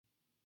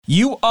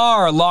You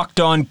are Locked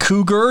On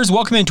Cougars.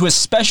 Welcome into a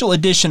special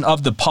edition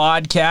of the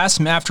podcast.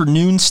 Some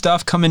afternoon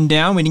stuff coming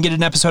down. We didn't get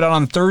an episode out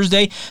on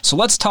Thursday, so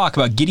let's talk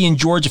about Gideon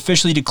George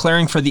officially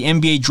declaring for the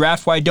NBA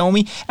draft. Why don't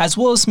we? As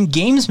well as some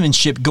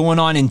gamesmanship going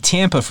on in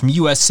Tampa from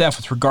USF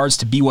with regards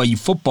to BYU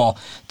football.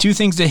 Two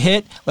things to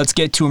hit. Let's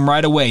get to them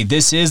right away.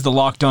 This is the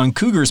Locked On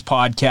Cougars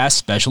podcast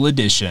special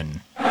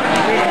edition.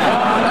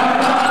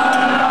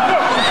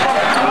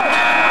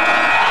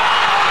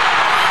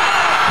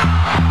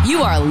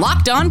 You are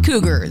Locked On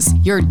Cougars,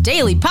 your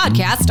daily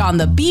podcast on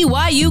the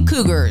BYU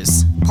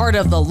Cougars, part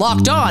of the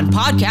Locked On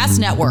Podcast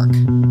Network.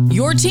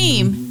 Your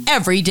team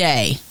every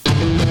day.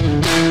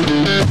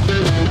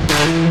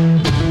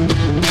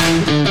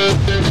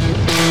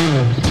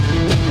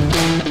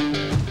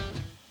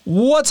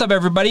 What's up,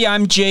 everybody?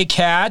 I'm Jake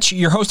Hatch,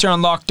 your host here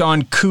on Locked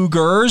On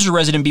Cougars, your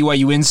resident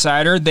BYU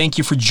insider. Thank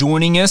you for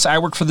joining us. I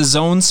work for the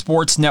Zone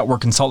Sports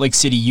Network in Salt Lake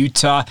City,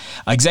 Utah.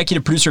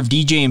 Executive producer of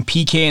DJ and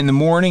PK in the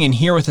morning, and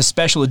here with a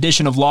special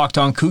edition of Locked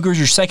On Cougars,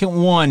 your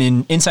second one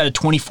inside of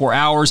 24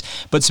 hours.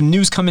 But some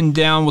news coming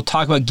down. We'll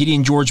talk about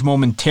Gideon George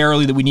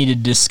momentarily that we need to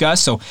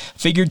discuss. So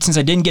figured since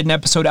I didn't get an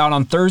episode out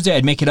on Thursday,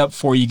 I'd make it up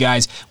for you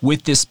guys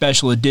with this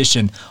special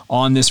edition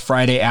on this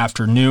Friday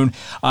afternoon.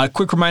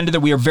 Quick reminder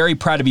that we are very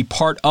proud to be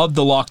part of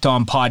the Locked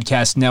On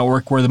Podcast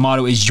Network, where the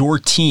motto is your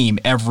team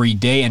every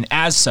day. And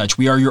as such,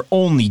 we are your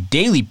only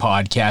daily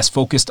podcast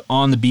focused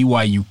on the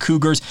BYU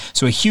Cougars.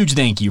 So a huge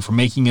thank you for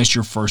making us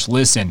your first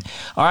listen.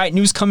 All right,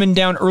 news coming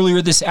down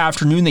earlier this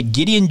afternoon that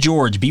Gideon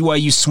George,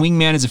 BYU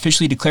swingman, has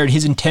officially declared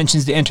his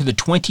intentions to enter the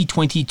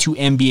 2022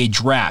 NBA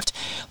draft.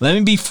 Let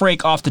me be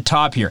frank off the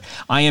top here.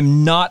 I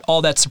am not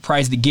all that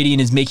surprised that Gideon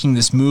is making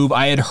this move.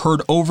 I had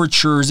heard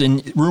overtures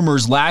and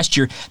rumors last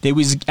year that he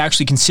was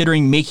actually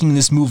considering making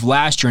this move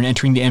last year and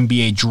entering the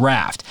NBA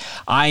draft.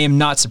 I am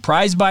not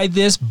surprised by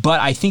this, but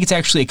I think it's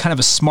actually a kind of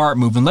a smart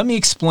move, and let me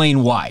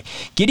explain why.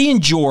 Gideon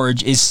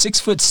George is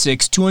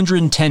 6'6",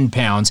 210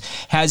 pounds,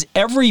 has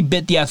every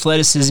bit the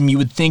athleticism you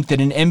would think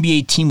that an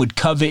NBA team would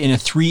covet in a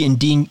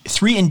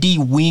 3-and-D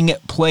wing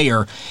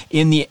player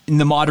in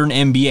the modern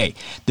NBA.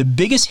 The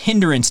biggest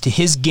hindrance to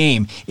his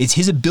game is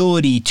his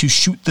ability to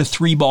shoot the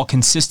three ball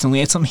consistently.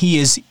 That's something he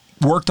is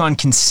worked on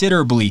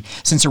considerably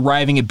since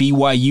arriving at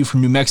BYU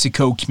from New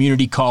Mexico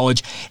Community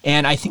College,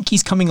 and I think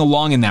he's coming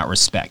along in that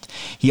respect.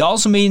 He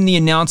also made in the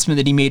announcement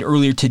that he made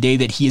earlier today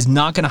that he is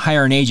not going to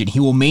hire an agent. He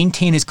will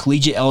maintain his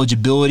collegiate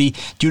eligibility.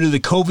 Due to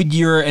the COVID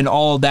year and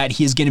all of that,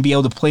 he is going to be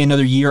able to play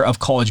another year of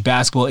college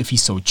basketball if he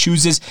so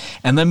chooses.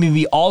 And let me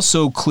be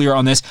also clear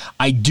on this.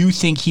 I do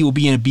think he will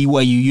be in a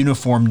BYU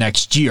uniform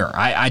next year.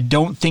 I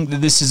don't think that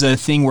this is a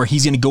thing where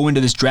he's going to go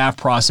into this draft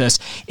process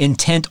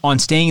intent on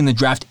staying in the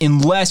draft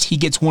unless he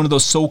gets one of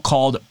those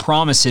so-called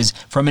promises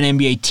from an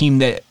NBA team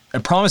that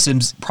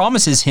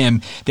promises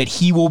him that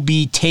he will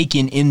be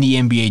taken in the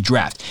NBA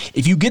draft.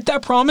 If you get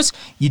that promise,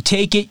 you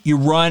take it, you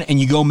run, and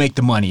you go make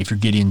the money if you're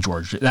Gideon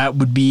George. That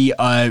would be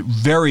a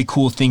very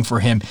cool thing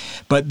for him.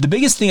 But the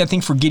biggest thing I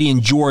think for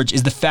Gideon George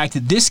is the fact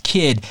that this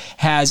kid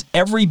has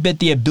every bit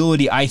the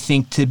ability, I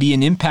think, to be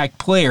an impact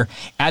player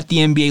at the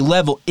NBA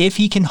level if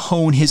he can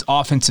hone his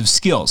offensive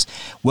skills.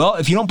 Well,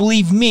 if you don't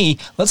believe me,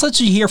 let's let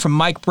you hear from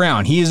Mike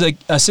Brown. He is an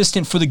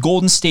assistant for the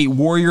Golden State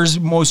Warriors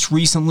most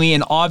recently,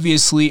 and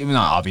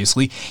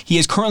he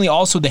is currently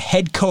also the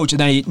head coach of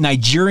the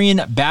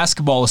Nigerian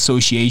Basketball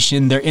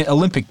Association, their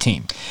Olympic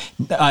team.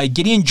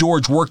 Gideon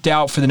George worked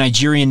out for the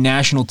Nigerian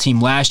national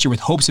team last year with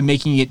hopes of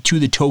making it to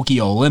the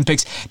Tokyo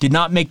Olympics. Did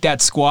not make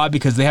that squad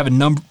because they have a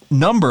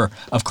number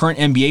of current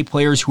NBA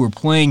players who are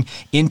playing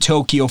in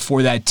Tokyo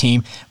for that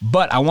team.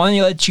 But I want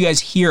to let you guys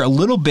hear a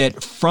little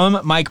bit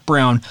from Mike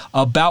Brown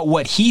about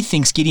what he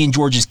thinks Gideon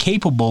George is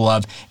capable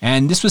of.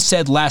 And this was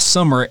said last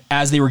summer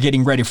as they were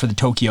getting ready for the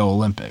Tokyo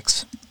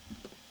Olympics.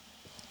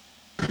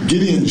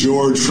 Gideon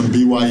George from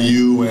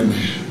BYU and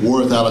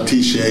Worth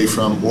Alatiche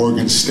from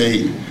Oregon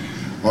State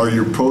are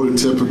your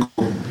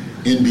prototypical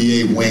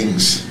NBA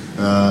wings.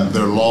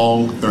 They're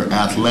long, they're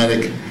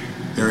athletic,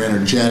 they're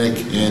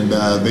energetic, and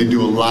they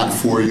do a lot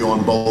for you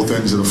on both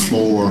ends of the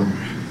floor.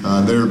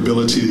 Their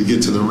ability to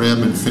get to the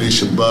rim and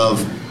finish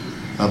above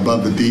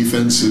the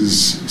defense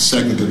is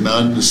second to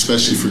none,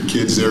 especially for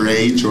kids their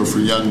age or for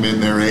young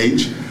men their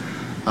age.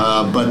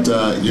 But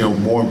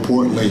more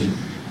importantly,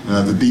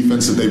 the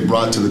defense that they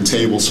brought to the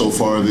table so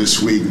far this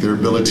week, their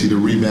ability to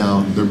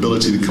rebound, their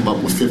ability to come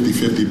up with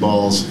 50-50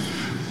 balls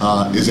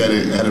is at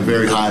a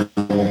very high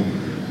level.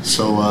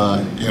 So,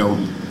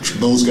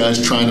 those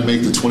guys trying to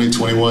make the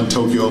 2021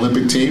 Tokyo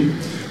Olympic team,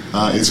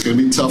 it's going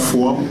to be tough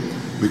for them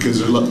because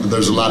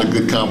there's a lot of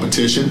good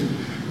competition.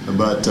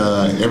 But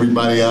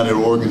everybody out at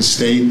Oregon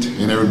State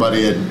and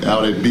everybody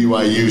out at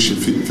BYU should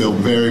feel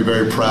very,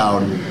 very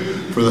proud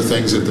for the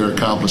things that they're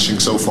accomplishing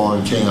so far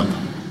in camp.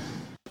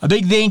 A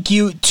big thank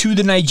you to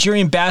the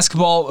Nigerian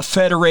Basketball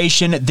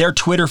Federation, their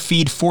Twitter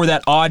feed for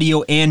that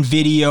audio and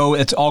video.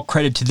 It's all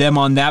credit to them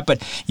on that.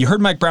 But you heard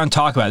Mike Brown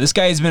talk about it. This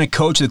guy has been a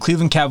coach of the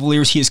Cleveland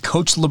Cavaliers. He has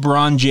coached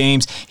LeBron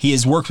James. He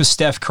has worked with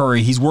Steph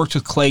Curry. He's worked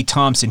with Klay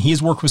Thompson. He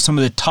has worked with some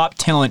of the top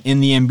talent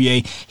in the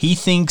NBA. He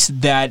thinks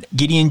that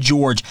Gideon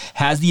George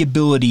has the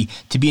ability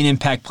to be an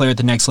impact player at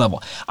the next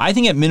level. I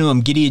think at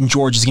minimum, Gideon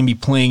George is going to be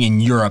playing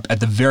in Europe at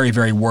the very,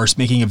 very worst,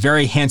 making a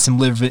very handsome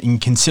living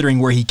considering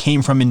where he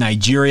came from in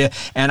Nigeria.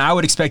 And I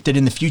would expect that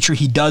in the future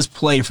he does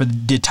play for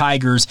the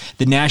Tigers,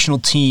 the national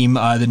team,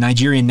 the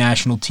Nigerian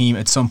national team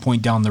at some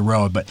point down the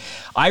road. But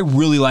I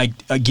really like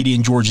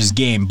Gideon George's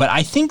game. But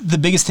I think the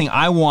biggest thing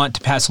I want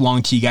to pass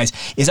along to you guys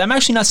is I'm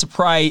actually not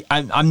surprised.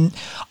 I'm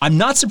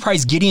not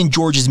surprised Gideon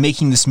George is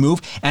making this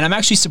move, and I'm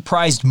actually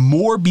surprised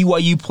more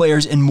BYU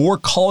players and more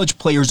college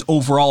players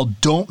overall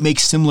don't make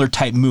similar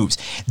type moves.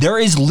 There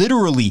is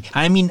literally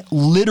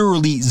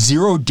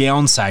zero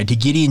downside to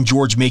Gideon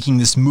George making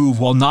this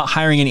move while not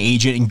hiring an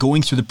agent and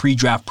going through the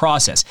pre-draft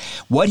process.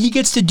 What he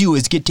gets to do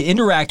is get to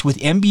interact with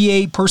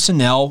NBA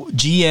personnel,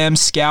 GMs,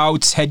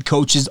 scouts, head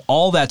coaches,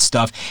 all that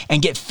stuff,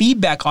 and get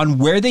feedback on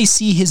where they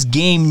see his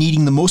game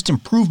needing the most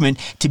improvement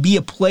to be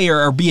a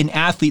player or be an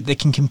athlete that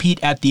can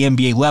compete at the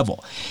NBA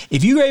level.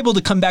 If you're able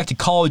to come back to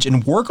college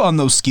and work on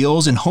those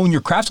skills and hone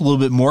your craft a little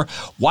bit more,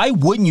 why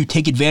wouldn't you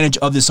take advantage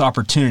of this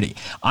opportunity?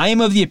 I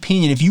am of the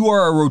opinion if you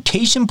are a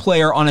rotation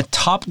player on a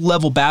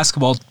top-level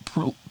basketball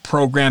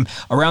program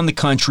around the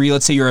country,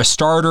 let's say you're a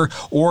starter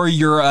or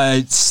you're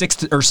a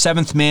sixth or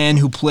seventh man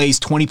who plays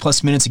 20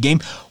 plus minutes a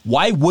game,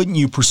 why wouldn't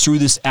you pursue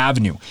this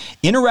avenue?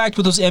 Interact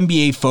with those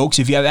NBA folks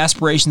if you have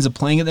aspirations of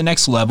playing at the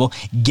next level,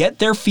 get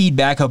their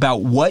feedback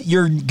about what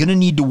you're going to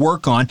need to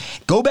work on,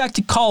 go back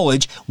to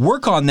college,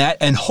 work on that,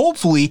 and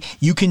hopefully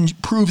you can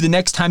prove the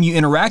next time you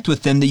interact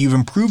with them that you've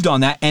improved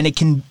on that and it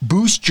can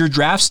boost your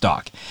draft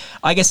stock.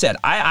 Like I said,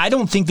 I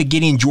don't think that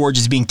Gideon George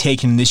is being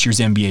taken in this year's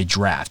NBA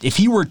draft. If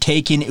he were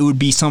taken, it would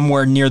be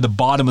somewhere near the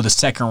bottom of the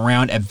second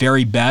round at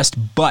very best,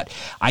 but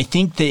I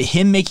think that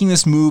him making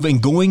this move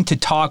and going to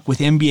talk with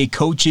NBA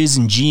coaches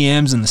and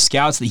GMs and the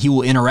scouts that he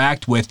will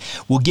interact with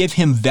will give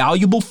him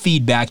valuable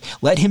feedback,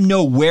 let him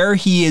know where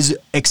he is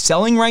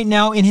excelling right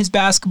now in his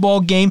basketball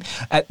game,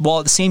 while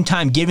at the same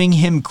time giving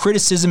him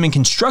criticism and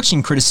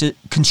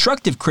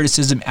constructive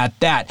criticism at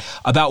that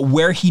about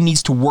where he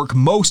needs to work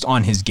most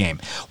on his game.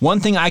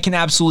 One thing I can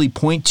absolutely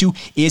point to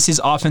is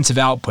his offensive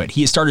output.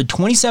 He has started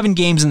 27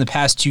 games in the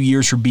past 2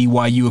 years for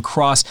BYU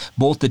across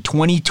both the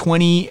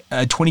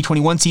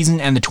 2020-2021 season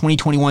and the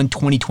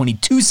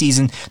 2021-2022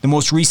 season, the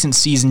most recent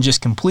season just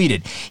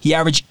completed. He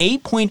averaged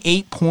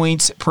 8.8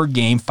 points per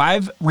game,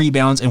 5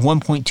 rebounds, and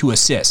 1.2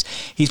 assists.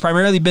 He's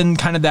primarily been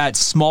kind of that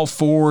small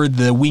forward,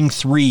 the wing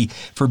 3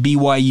 for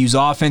BYU's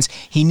offense.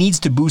 He needs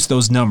to boost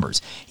those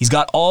numbers. He's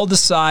got all the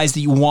size that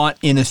you want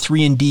in a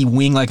 3-and-D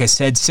wing, like I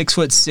said,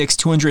 6'6",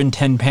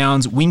 210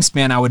 pounds.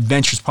 Wingspan, I would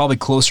venture, is probably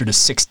closer to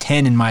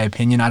 6'10", in my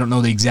opinion. I don't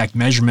know the exact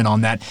measurement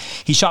on that.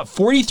 He shot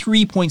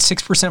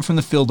 43.6% from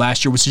the field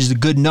last year, which is a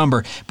good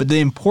number, but the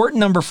important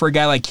number for a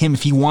guy like him,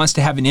 if he wants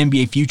to have an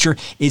NBA future,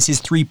 is his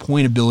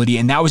three-point ability,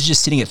 and that was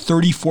just sitting at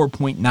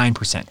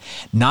 34.9%.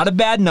 Not a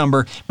bad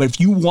number, but if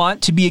you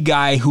want to be a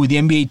guy who the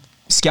NBA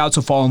scouts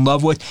will fall in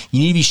love with,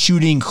 you need to be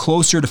shooting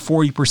closer to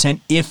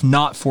 40%, if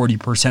not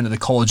 40% at the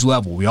college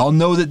level. We all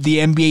know that the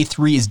NBA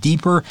 3 is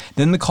deeper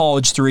than the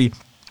college 3.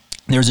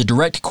 There's a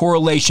direct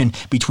correlation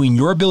between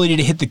your ability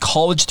to hit the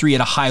college 3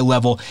 at a high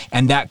level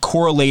and that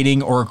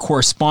correlating or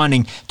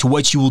corresponding to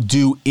what you will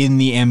do in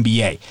the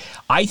NBA.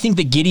 I think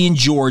that Gideon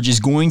George is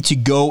going to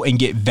go and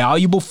get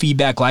valuable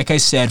feedback, like I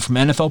said, from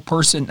NBA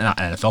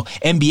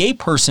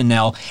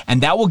personnel,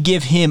 and that will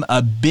give him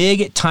a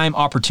big-time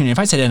opportunity. If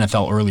I said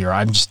NFL earlier,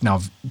 I'm just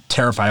now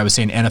terrified I was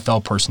saying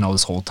NFL personnel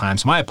this whole time,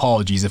 so my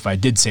apologies if I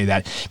did say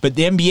that. But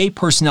the NBA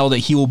personnel that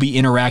he will be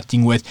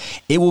interacting with,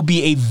 it will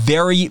be a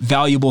very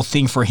valuable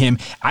thing for him.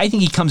 I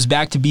think he comes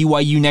back to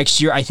BYU next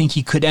year. I think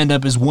he could end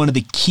up as one of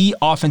the key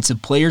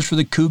offensive players for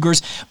the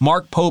Cougars.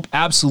 Mark Pope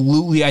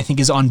absolutely, I think,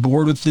 is on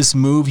board with this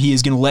move. He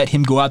is going to let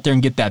him go out there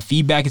and get that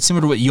feedback. It's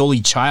similar to what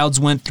Yoli Childs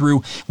went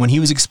through when he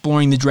was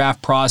exploring the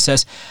draft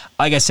process.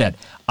 Like I said,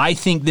 I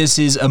think this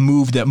is a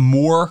move that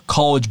more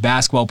college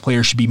basketball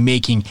players should be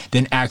making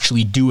than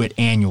actually do it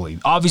annually.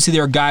 Obviously,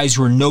 there are guys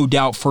who are no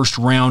doubt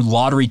first-round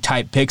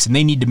lottery-type picks, and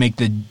they need to make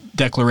the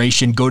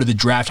declaration, go to the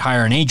draft,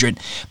 hire an agent.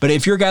 But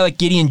if you're a guy like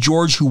Gideon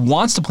George who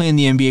wants to play in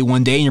the NBA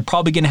one day, and you're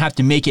probably going to have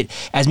to make it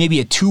as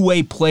maybe a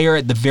two-way player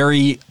at the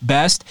very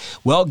best,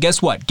 well,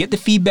 guess what? Get the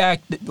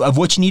feedback of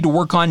what you need to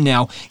work on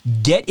now,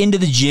 get into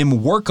the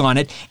gym, work on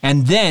it,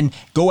 and then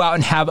go out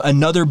and have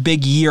another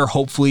big year,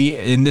 hopefully,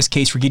 in this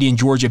case for Gideon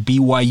George at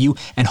BYU,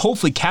 and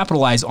hopefully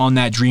capitalize on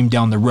that dream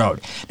down the road.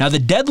 Now, the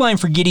deadline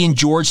for Gideon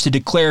George to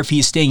declare if he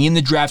is staying in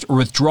the draft or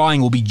withdrawing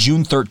will be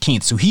June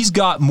 13th. So he's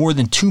got more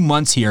than 2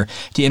 months here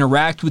to interact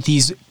with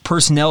these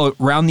personnel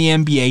around the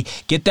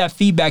NBA, get that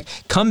feedback,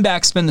 come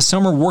back, spend the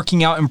summer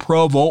working out in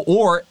Provo,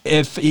 or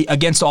if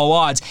against all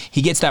odds,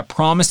 he gets that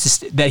promise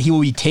that he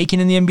will be taken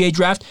in the NBA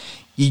draft,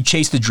 you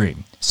chase the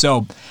dream.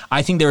 So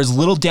I think there is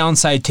little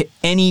downside to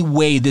any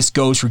way this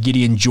goes for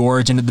Gideon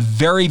George. And at the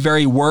very,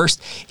 very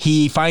worst,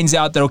 he finds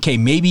out that, okay,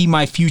 maybe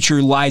my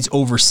future lies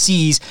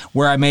overseas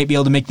where I might be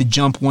able to make the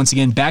jump once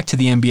again back to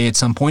the NBA at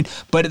some point.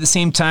 But at the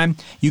same time,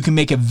 you can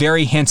make a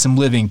very handsome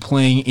living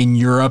playing in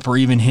Europe or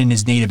even in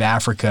his native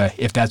Africa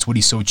if that's what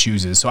he so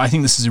chooses. So I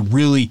think this is a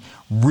really,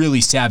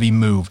 really savvy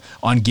move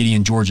on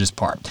Gideon George's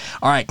part.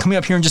 All right, coming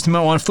up here in just a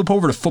minute, I want to flip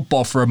over to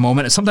football for a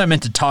moment. It's something I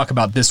meant to talk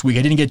about this week.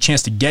 I didn't get a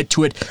chance to get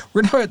to it.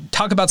 We're going to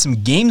talk about some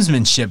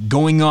gamesmanship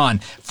going on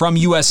from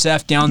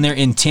USF down there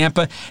in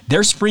Tampa.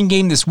 Their spring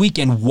game this week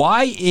and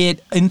why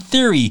it, in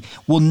theory,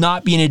 will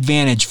not be an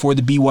advantage for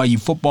the BYU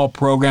football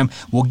program.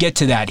 We'll get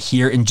to that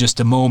here in just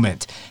a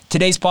moment.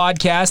 Today's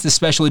podcast, this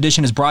special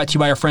edition, is brought to you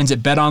by our friends at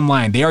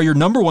BetOnline. They are your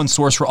number one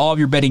source for all of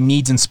your betting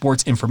needs and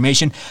sports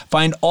information.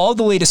 Find all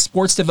the latest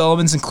sports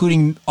developments,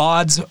 including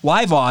odds,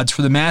 live odds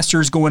for the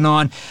Masters going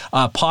on,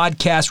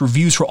 podcasts,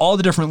 reviews for all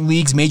the different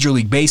leagues, Major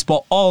League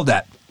Baseball, all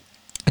that.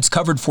 It's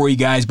covered for you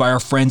guys by our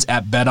friends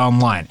at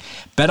BetOnline.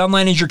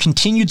 BetOnline is your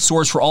continued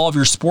source for all of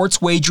your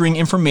sports wagering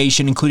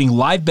information, including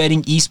live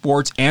betting,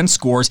 esports, and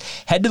scores.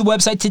 Head to the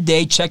website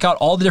today, check out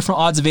all the different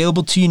odds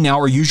available to you now,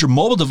 or use your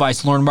mobile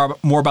device to learn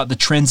more about the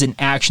trends in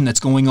action that's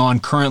going on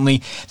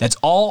currently. That's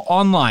all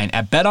online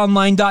at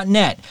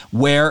betonline.net,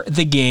 where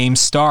the game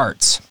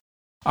starts.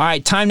 All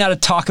right, time now to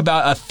talk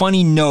about a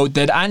funny note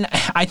that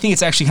I think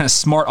it's actually kind of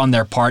smart on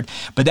their part,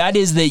 but that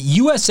is that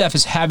USF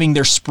is having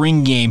their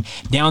spring game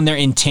down there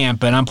in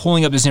Tampa, and I'm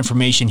pulling up this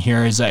information here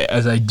as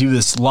I do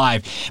this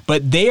live,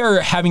 but they are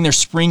having their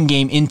spring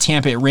game in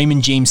Tampa at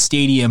Raymond James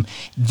Stadium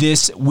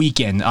this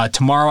weekend,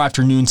 tomorrow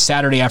afternoon,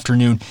 Saturday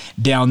afternoon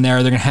down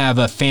there. They're going to have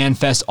a fan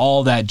fest,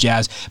 all that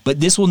jazz,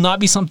 but this will not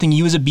be something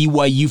you as a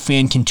BYU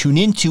fan can tune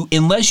into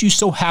unless you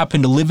so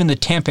happen to live in the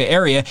Tampa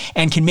area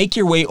and can make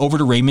your way over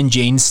to Raymond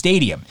James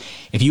Stadium.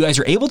 If you guys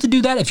are able to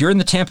do that, if you're in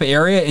the Tampa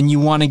area and you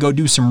want to go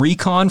do some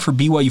recon for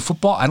BYU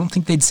football, I don't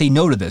think they'd say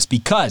no to this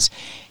because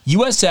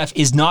USF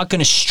is not going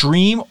to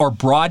stream or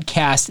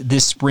broadcast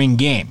this spring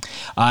game.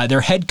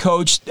 Their head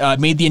coach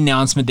made the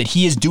announcement that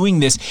he is doing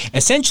this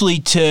essentially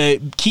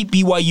to keep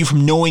BYU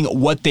from knowing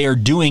what they are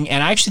doing,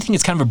 and I actually think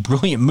it's kind of a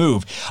brilliant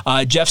move.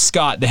 Jeff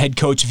Scott, the head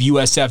coach of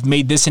USF,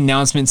 made this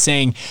announcement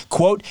saying,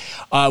 quote,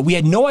 we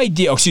had no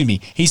idea,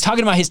 he's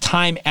talking about his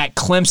time at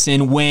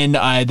Clemson when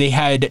they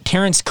had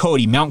Terrence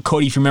Cody, Mount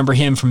Cody, if you remember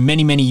him from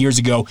many, many years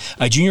ago,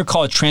 a junior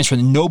college transfer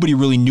that nobody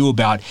really knew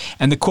about.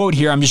 And the quote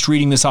here, I'm just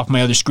reading this off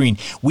my other screen.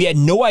 We had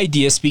no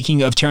idea,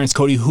 speaking of Terrence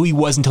Cody, who he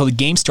was until the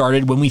game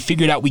started when we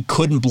figured out we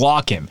couldn't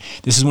block him.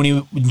 This is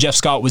when Jeff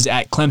Scott was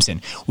at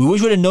Clemson. We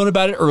wish we would have known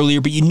about it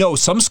earlier, but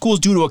some schools,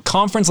 due to a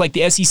conference like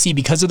the SEC,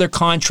 because of their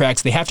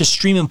contracts, they have to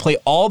stream and play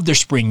all of their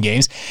spring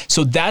games.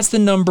 So that's the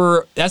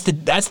number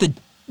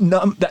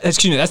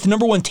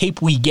one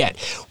tape we get.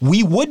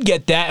 We would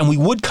get that and we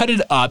would cut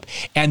it up,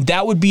 and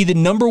that would be the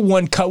number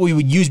one cut we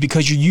would use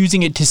because you're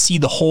using it to see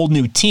the whole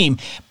new team.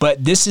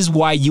 But this is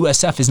why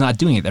USF is not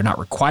doing it. They're not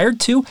required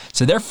to,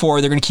 so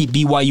therefore they're going to keep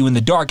BYU in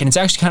the dark, and it's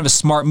actually kind of a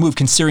smart move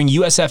considering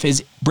USF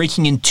is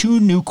breaking in two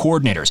new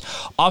coordinators.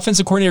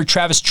 Offensive coordinator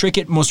Travis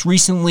Trickett, most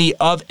recently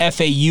of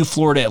FAU,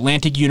 Florida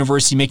Atlantic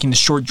University, making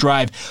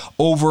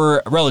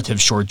the relative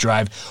short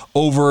drive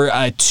over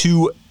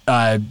to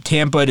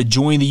Tampa to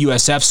join the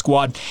USF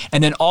squad.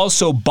 And then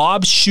also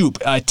Bob Shoop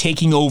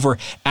taking over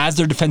as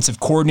their defensive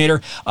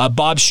coordinator.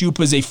 Bob Shoop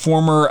was a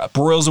former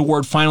Broyles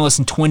Award finalist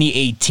in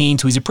 2018,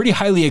 so he's a pretty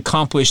highly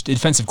accomplished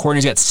defensive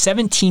coordinator. He's got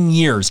 17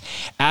 years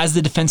as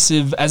a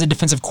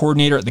defensive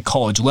coordinator at the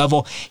college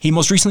level. He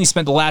most recently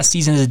spent the last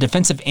season as a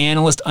defensive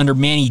analyst under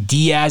Manny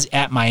Diaz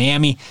at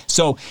Miami.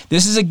 So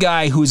this is a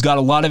guy who's got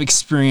a lot of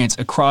experience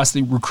across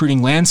the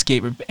recruiting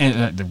landscape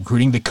and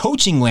the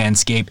coaching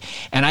landscape,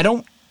 and I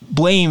don't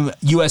blame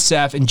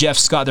USF and Jeff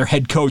Scott, their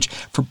head coach,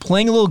 for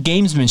playing a little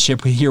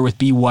gamesmanship here with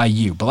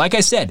BYU. But like I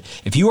said,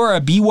 if you are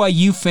a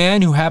BYU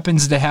fan who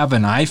happens to have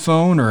an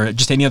iPhone or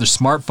just any other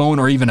smartphone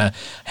or even a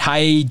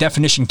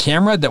high-definition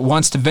camera that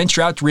wants to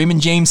venture out to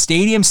Raymond James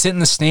Stadium, sit in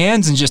the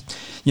stands, and just,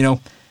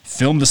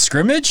 film the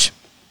scrimmage,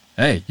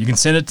 hey, you can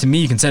send it to me.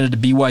 You can send it to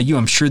BYU.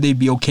 I'm sure they'd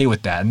be okay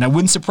with that, and that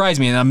wouldn't surprise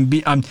me.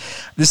 And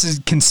this is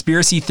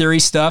conspiracy theory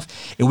stuff.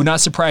 It would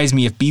not surprise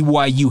me if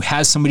BYU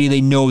has somebody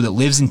they know that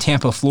lives in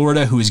Tampa,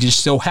 Florida, who is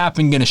just so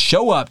happen going to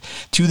show up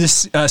to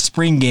this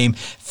spring game,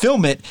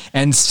 film it,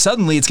 and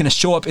suddenly it's going to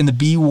show up in the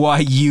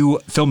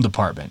BYU film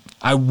department.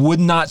 I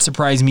would not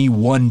surprise me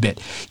one bit.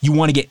 You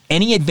want to get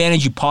any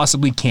advantage you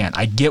possibly can.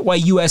 I get why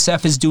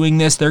USF is doing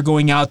this. They're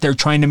going out there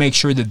trying to make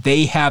sure that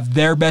they have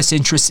their best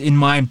interests in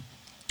mind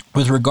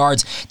with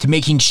regards to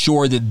making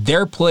sure that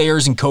their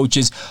players and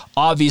coaches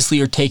obviously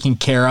are taken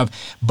care of,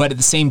 but at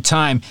the same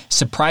time,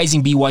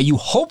 surprising BYU,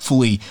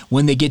 hopefully,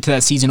 when they get to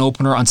that season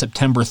opener on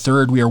September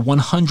 3rd. We are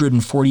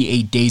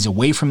 148 days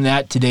away from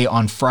that today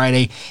on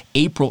Friday,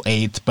 April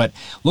 8th, but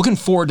looking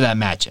forward to that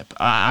matchup.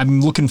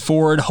 I'm looking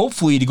forward,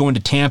 hopefully, to going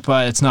to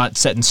Tampa. It's not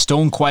set in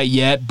stone quite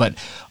yet, but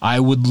I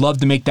would love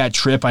to make that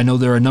trip. I know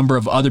there are a number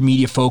of other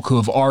media folk who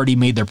have already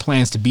made their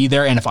plans to be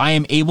there, and if I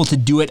am able to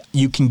do it,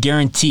 you can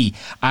guarantee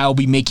I'll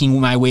be making making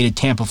my way to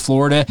Tampa,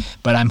 Florida,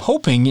 but I'm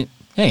hoping,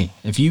 hey,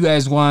 if you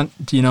guys want,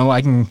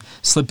 I can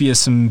slip you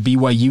some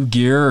BYU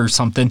gear or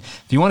something.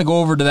 If you want to go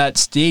over to that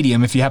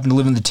stadium, if you happen to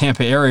live in the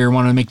Tampa area or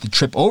want to make the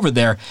trip over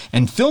there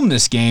and film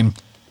this game,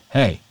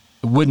 hey,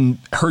 it wouldn't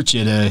hurt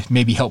you to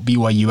maybe help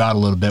BYU out a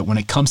little bit when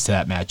it comes to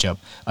that matchup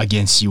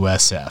against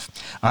USF.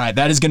 All right,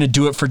 that is going to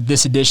do it for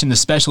this edition, the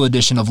special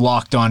edition of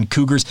Locked On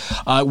Cougars.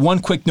 One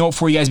quick note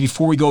for you guys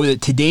before we go.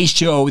 Today's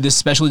show, this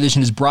special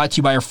edition, is brought to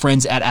you by our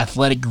friends at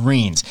Athletic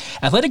Greens.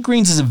 Athletic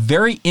Greens is a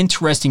very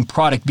interesting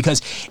product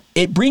because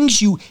it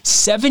brings you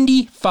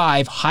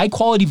 75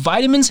 high-quality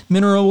vitamins,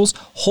 minerals,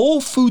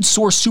 whole food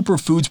source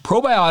superfoods,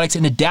 probiotics,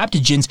 and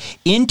adaptogens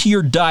into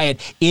your diet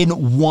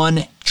in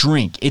one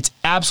drink. It's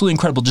absolutely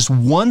incredible. Just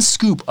one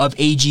scoop of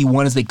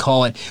AG1, as they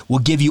call it, will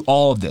give you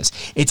all of this.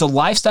 It's a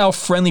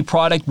lifestyle-friendly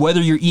product,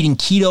 whether you're eating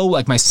keto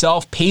like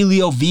myself,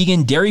 paleo,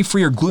 vegan,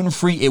 dairy-free, or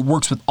gluten-free. It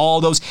works with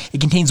all those. It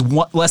contains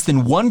less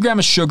than 1 gram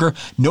of sugar,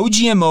 no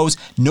GMOs,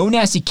 no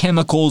nasty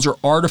chemicals or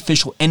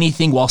artificial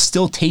anything, while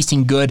still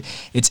tasting good.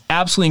 It's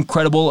absolutely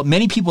incredible.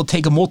 Many people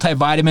take a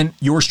multivitamin,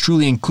 yours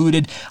truly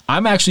included.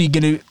 I'm actually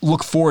going to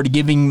look forward to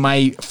giving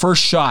my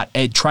first shot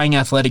at trying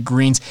Athletic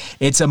Greens.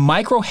 It's a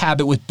micro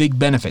habit with big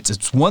benefits.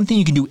 It's one thing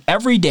you can do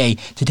every day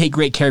to take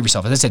great care of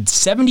yourself. As I said,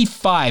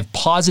 75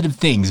 positive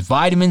things,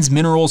 vitamins,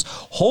 minerals,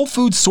 whole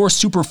food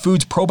source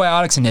superfoods,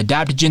 probiotics, and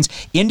adaptogens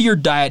into your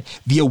diet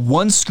via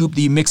one scoop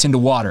that you mix into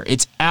water.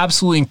 It's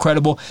absolutely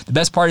incredible. The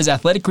best part is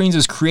Athletic Greens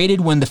was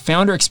created when the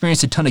founder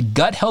experienced a ton of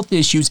gut health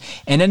issues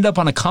and ended up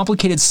on a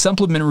complicated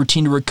supplement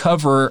routine to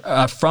recover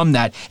from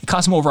that. It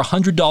cost him over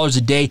 $100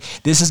 a day.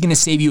 This is going to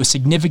save you a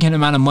significant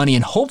amount of money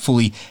and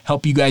hopefully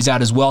help you guys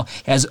out as well.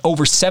 It has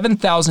over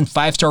 7,000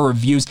 5-star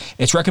reviews.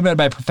 It's recommended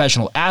by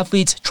professional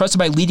athletes, trusted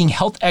by leading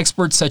health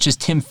experts such as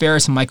Tim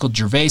Ferriss and Michael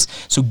Gervais.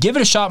 So give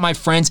it a shot, my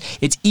friends.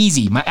 It's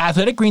easy. My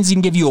Athletic Greens is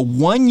going to give you a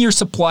 1-year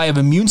supply of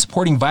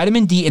immune-supporting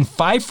vitamin D and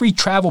 5 free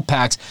travel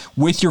packs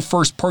with your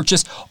first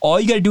purchase. All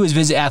you got to do is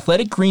visit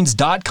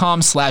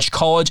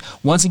athleticgreens.com/college.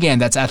 Once again,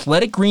 that's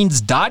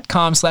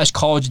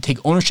athleticgreens.com/college to take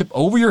ownership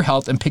over your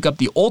health and pick up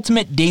the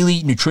ultimate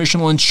daily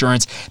nutritional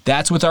insurance.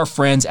 That's with our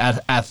friends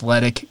at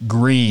Athletic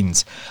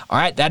Greens. All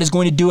right, that is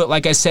going to do it.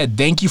 Like I said,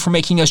 thank you for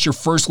making us your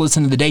first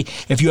listen of the day.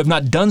 If you have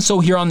not done so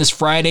here on this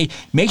Friday,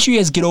 make sure you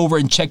guys get over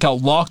and check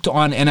out Locked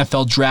On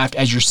NFL Draft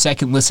as your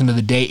second listen of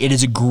the day. It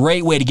is a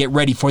great way to get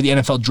ready for the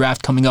NFL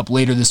Draft coming up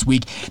later this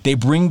week. They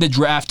bring the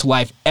draft to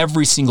life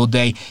every single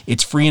day.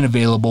 It's free and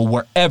available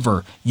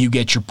wherever you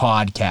get your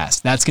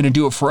podcast. That's going to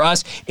do it for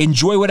us.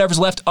 Enjoy whatever's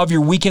left of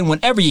your weekend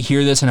whenever you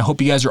hear this, and I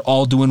hope you guys are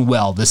all doing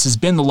well. This has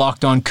been the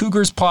Locked On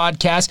Cougars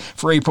podcast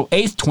for April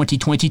 8th,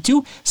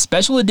 2022,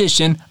 special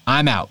edition.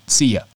 I'm out. See ya.